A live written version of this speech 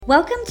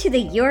Welcome to the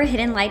Your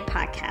Hidden Light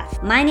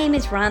podcast. My name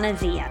is Rana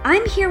Zia.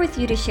 I'm here with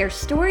you to share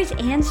stories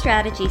and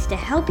strategies to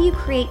help you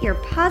create your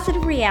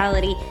positive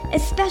reality,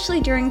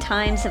 especially during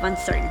times of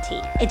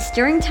uncertainty. It's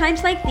during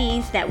times like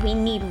these that we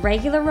need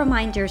regular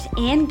reminders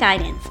and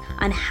guidance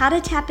on how to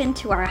tap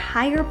into our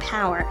higher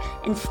power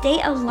and stay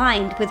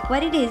aligned with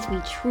what it is we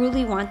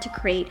truly want to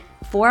create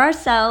for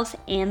ourselves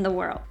and the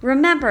world.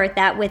 Remember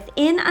that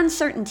within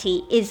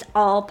uncertainty is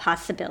all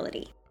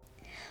possibility.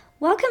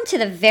 Welcome to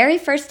the very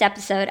first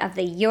episode of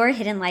the Your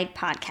Hidden Light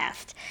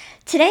podcast.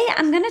 Today,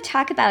 I'm going to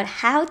talk about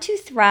how to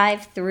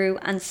thrive through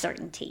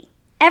uncertainty.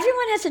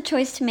 Everyone has a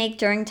choice to make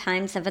during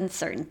times of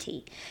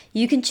uncertainty.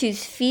 You can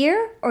choose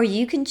fear or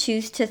you can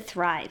choose to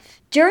thrive.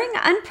 During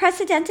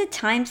unprecedented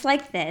times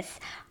like this,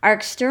 our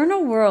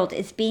external world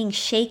is being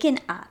shaken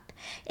up.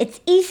 It's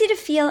easy to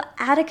feel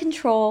out of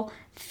control,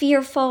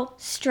 fearful,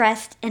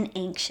 stressed, and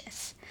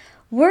anxious.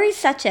 Worries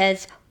such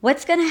as,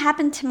 what's going to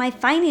happen to my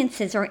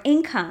finances or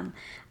income?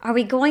 Are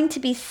we going to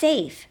be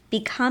safe?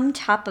 Become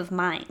top of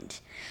mind.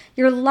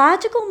 Your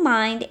logical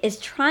mind is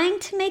trying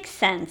to make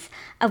sense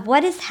of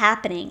what is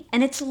happening,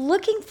 and it's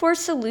looking for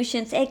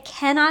solutions it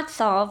cannot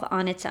solve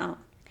on its own.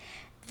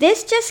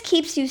 This just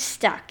keeps you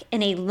stuck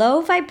in a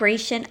low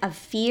vibration of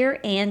fear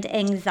and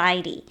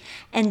anxiety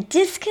and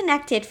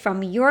disconnected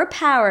from your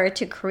power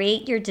to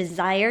create your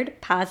desired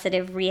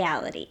positive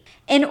reality.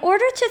 In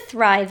order to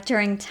thrive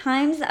during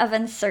times of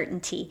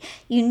uncertainty,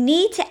 you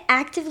need to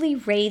actively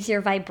raise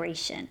your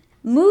vibration.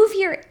 Move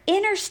your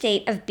inner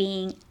state of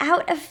being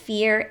out of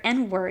fear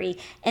and worry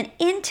and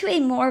into a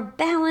more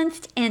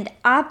balanced and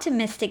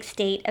optimistic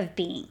state of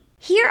being.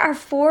 Here are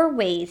 4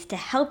 ways to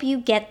help you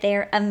get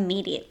there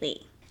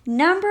immediately.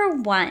 Number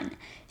 1,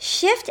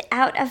 shift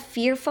out of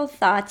fearful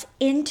thoughts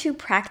into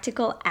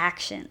practical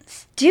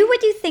actions. Do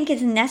what you think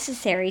is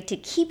necessary to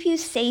keep you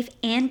safe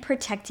and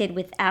protected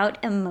without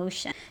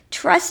emotion.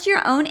 Trust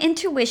your own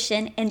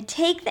intuition and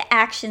take the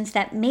actions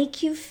that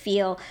make you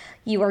feel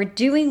you are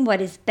doing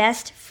what is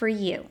best for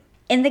you.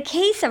 In the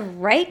case of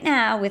right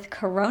now with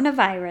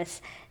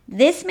coronavirus,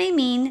 this may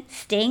mean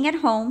staying at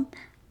home,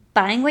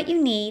 buying what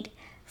you need,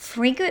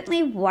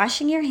 frequently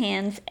washing your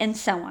hands, and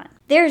so on.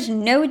 There's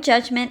no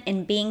judgment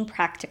in being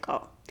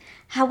practical.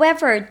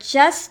 However,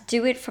 just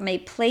do it from a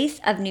place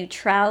of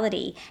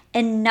neutrality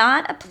and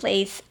not a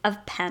place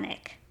of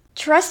panic.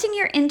 Trusting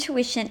your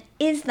intuition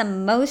is the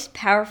most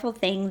powerful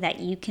thing that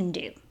you can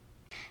do.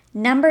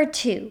 Number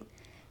 2,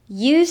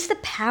 use the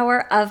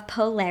power of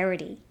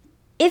polarity.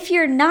 If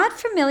you're not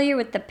familiar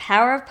with the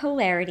power of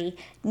polarity,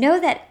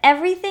 know that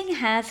everything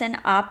has an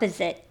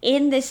opposite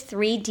in this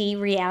 3D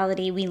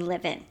reality we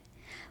live in.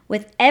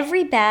 With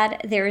every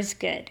bad, there is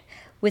good.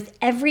 With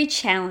every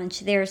challenge,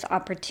 there is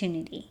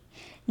opportunity.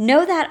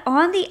 Know that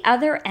on the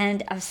other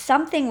end of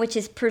something which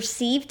is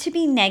perceived to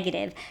be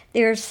negative,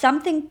 there is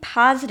something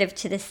positive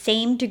to the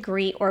same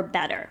degree or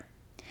better.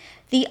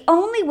 The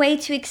only way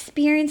to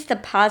experience the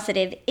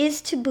positive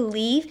is to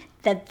believe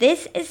that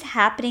this is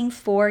happening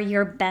for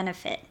your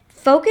benefit.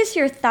 Focus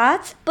your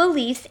thoughts,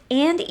 beliefs,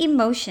 and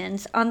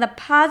emotions on the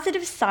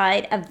positive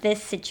side of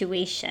this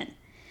situation.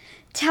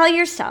 Tell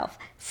yourself,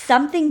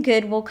 something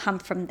good will come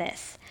from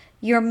this.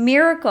 Your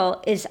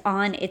miracle is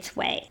on its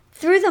way.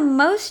 Through the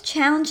most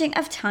challenging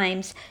of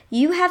times,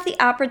 you have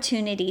the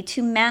opportunity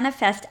to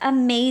manifest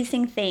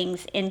amazing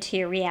things into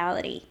your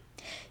reality.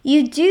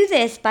 You do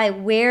this by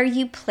where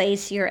you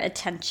place your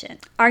attention.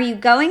 Are you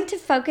going to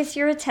focus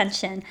your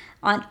attention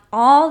on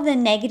all the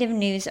negative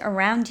news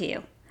around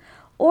you?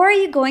 Or are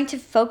you going to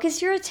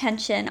focus your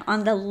attention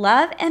on the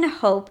love and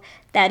hope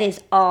that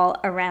is all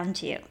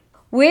around you?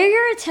 Where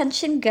your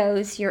attention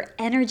goes, your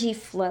energy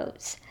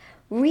flows.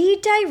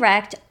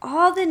 Redirect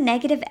all the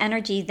negative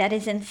energy that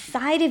is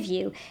inside of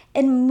you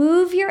and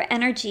move your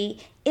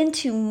energy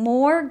into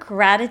more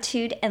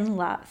gratitude and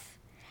love.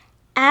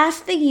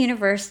 Ask the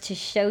universe to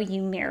show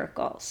you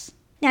miracles.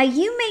 Now,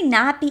 you may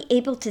not be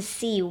able to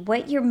see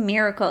what your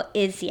miracle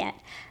is yet,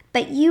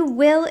 but you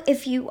will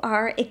if you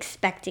are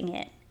expecting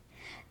it.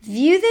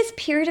 View this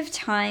period of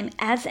time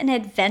as an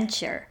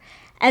adventure,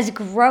 as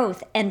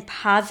growth and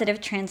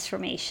positive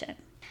transformation.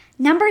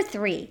 Number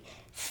 3,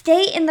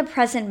 stay in the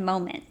present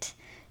moment.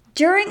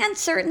 During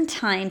uncertain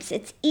times,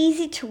 it's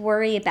easy to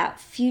worry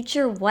about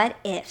future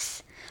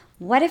what-ifs.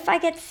 What if I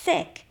get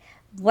sick?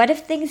 What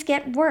if things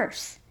get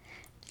worse?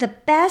 The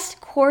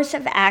best course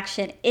of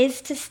action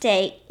is to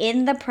stay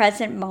in the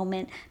present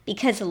moment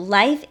because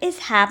life is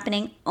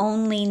happening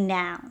only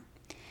now.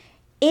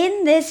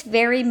 In this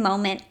very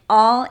moment,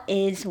 all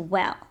is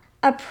well.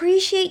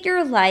 Appreciate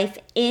your life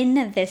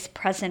in this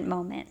present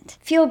moment.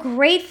 Feel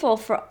grateful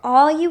for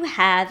all you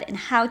have and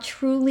how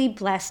truly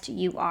blessed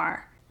you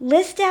are.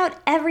 List out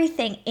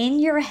everything in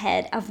your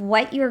head of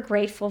what you're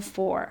grateful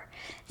for.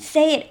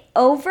 Say it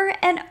over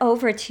and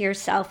over to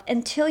yourself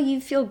until you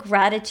feel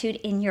gratitude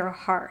in your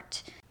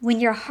heart. When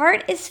your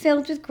heart is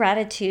filled with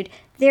gratitude,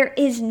 there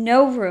is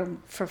no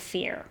room for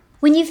fear.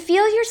 When you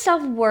feel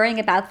yourself worrying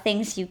about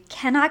things you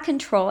cannot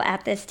control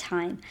at this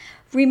time,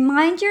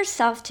 remind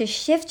yourself to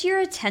shift your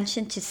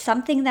attention to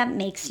something that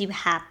makes you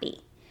happy.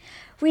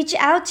 Reach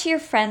out to your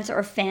friends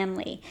or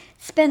family.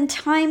 Spend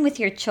time with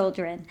your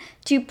children.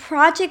 Do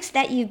projects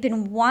that you've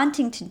been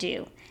wanting to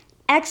do.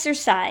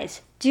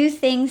 Exercise. Do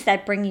things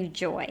that bring you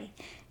joy.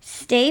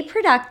 Stay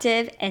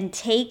productive and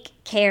take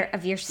care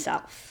of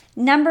yourself.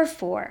 Number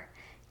 4,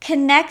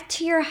 connect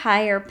to your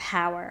higher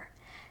power.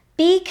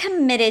 Be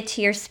committed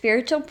to your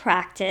spiritual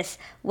practice,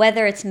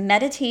 whether it's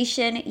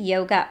meditation,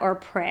 yoga, or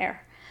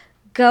prayer.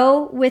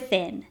 Go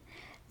within.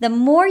 The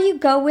more you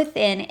go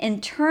within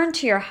and turn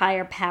to your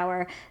higher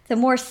power, the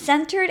more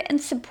centered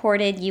and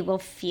supported you will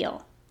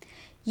feel.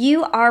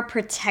 You are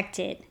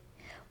protected.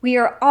 We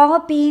are all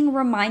being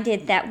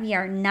reminded that we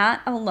are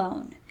not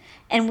alone,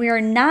 and we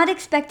are not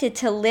expected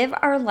to live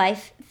our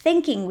life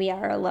thinking we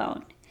are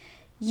alone.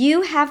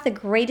 You have the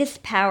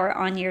greatest power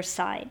on your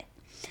side.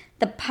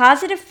 The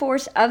positive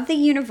force of the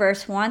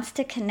universe wants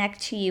to connect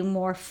to you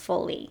more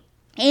fully.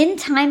 In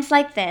times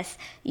like this,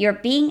 you're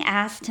being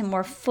asked to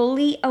more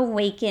fully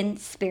awaken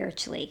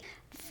spiritually.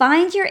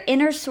 Find your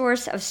inner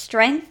source of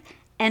strength,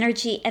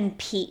 energy, and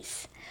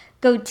peace.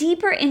 Go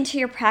deeper into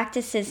your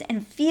practices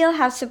and feel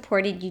how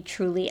supported you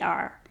truly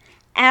are.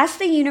 Ask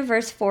the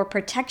universe for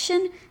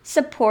protection,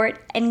 support,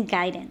 and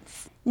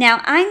guidance.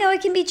 Now, I know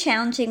it can be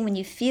challenging when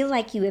you feel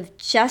like you have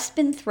just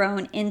been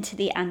thrown into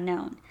the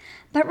unknown.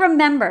 But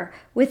remember,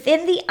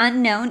 within the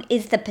unknown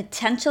is the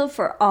potential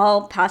for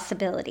all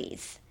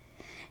possibilities.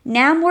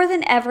 Now more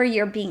than ever,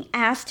 you're being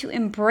asked to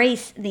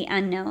embrace the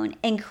unknown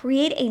and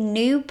create a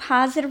new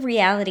positive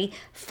reality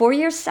for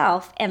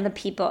yourself and the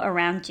people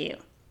around you.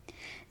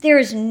 There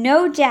is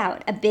no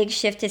doubt a big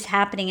shift is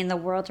happening in the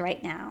world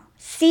right now.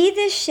 See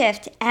this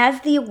shift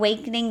as the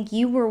awakening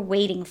you were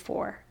waiting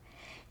for.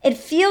 It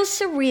feels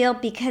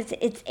surreal because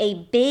it's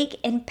a big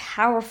and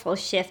powerful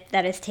shift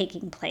that is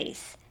taking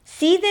place.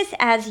 See this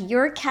as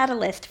your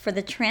catalyst for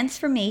the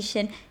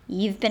transformation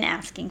you've been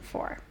asking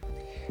for.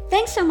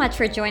 Thanks so much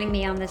for joining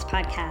me on this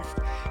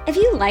podcast. If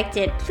you liked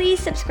it, please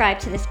subscribe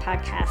to this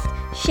podcast,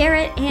 share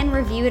it, and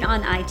review it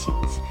on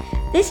iTunes.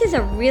 This is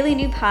a really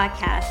new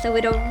podcast, so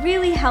it'll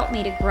really help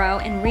me to grow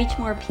and reach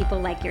more people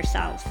like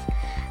yourselves.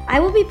 I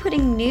will be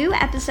putting new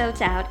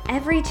episodes out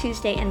every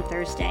Tuesday and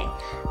Thursday.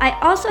 I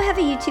also have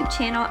a YouTube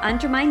channel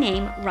under my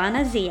name,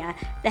 Rana Zia,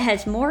 that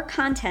has more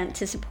content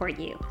to support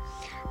you.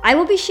 I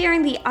will be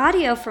sharing the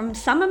audio from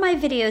some of my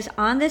videos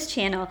on this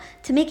channel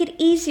to make it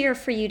easier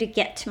for you to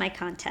get to my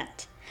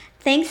content.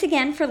 Thanks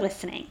again for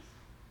listening.